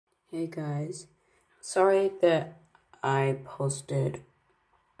Hey guys, sorry that I posted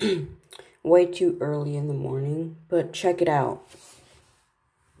way too early in the morning, but check it out.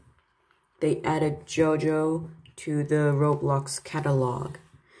 They added JoJo to the Roblox catalog.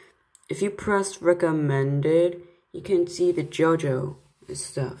 If you press recommended, you can see the JoJo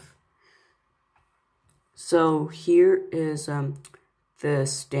stuff. So here is the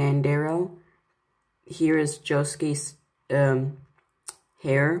stand arrow. Here is Josuke's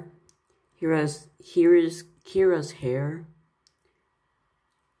hair. Here is Kira's hair.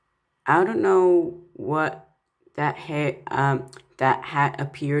 I don't know what that hat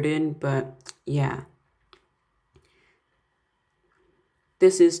appeared in, but yeah.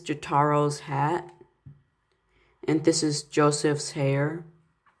 This is Jotaro's hat, and this is Joseph's hair.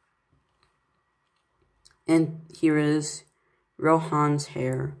 And here is Rohan's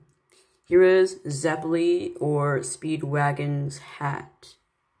hair. Here is Zeppeli or Speedwagon's hat.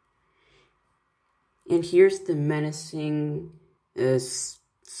 And here's the menacing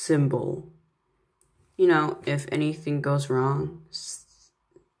symbol. You know, if anything goes wrong,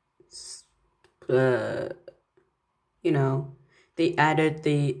 you know, they added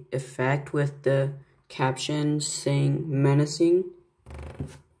the effect with the caption saying menacing.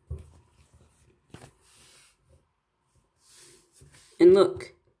 And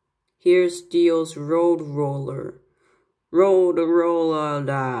look, here's Dio's road roller. Road roller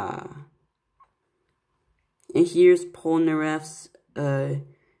da. And here's Polnareff's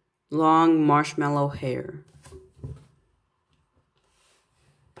long marshmallow hair.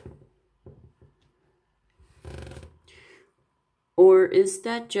 Or is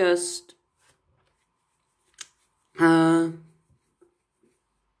that just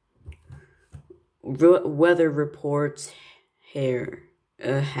weather report's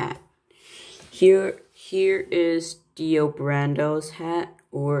hat? Here is Dio Brando's hat,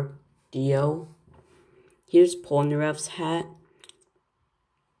 or Dio. Here's Polnareff's hat.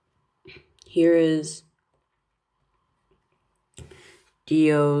 Here is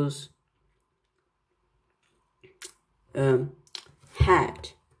Dio's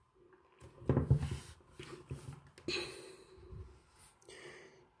hat.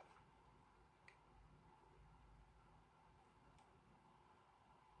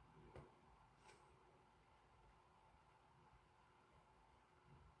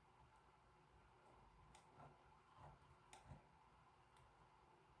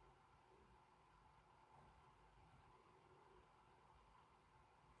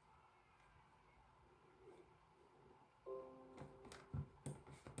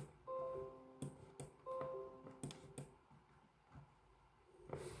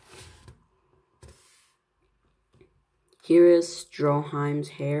 Here is Stroheim's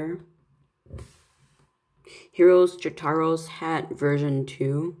hair. Here's Jotaro's hat version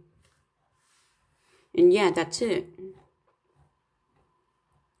 2. And yeah, that's it.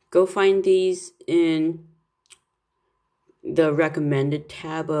 Go find these in the recommended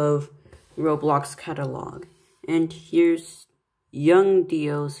tab of Roblox catalog. And here's young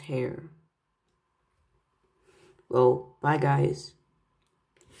Dio's hair. Well, bye guys.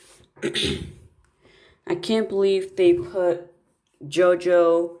 I can't believe they put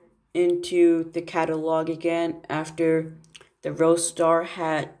JoJo into the catalog again after the Rose Star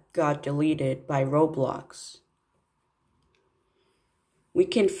hat got deleted by Roblox. We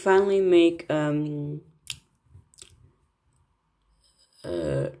can finally make JoJo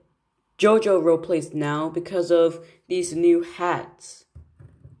roleplays now because of these new hats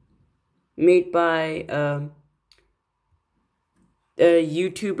made by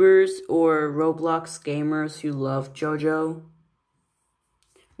YouTubers or Roblox gamers who love JoJo.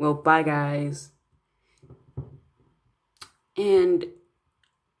 Well, bye guys. And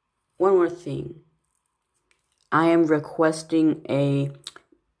one more thing. I am requesting a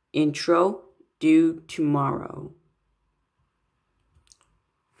intro due tomorrow.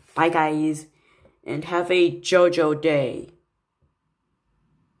 Bye guys, and have a JoJo day.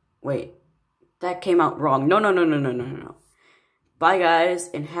 Wait, that came out wrong. No. Bye guys,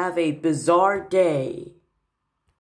 and have a bizarre day.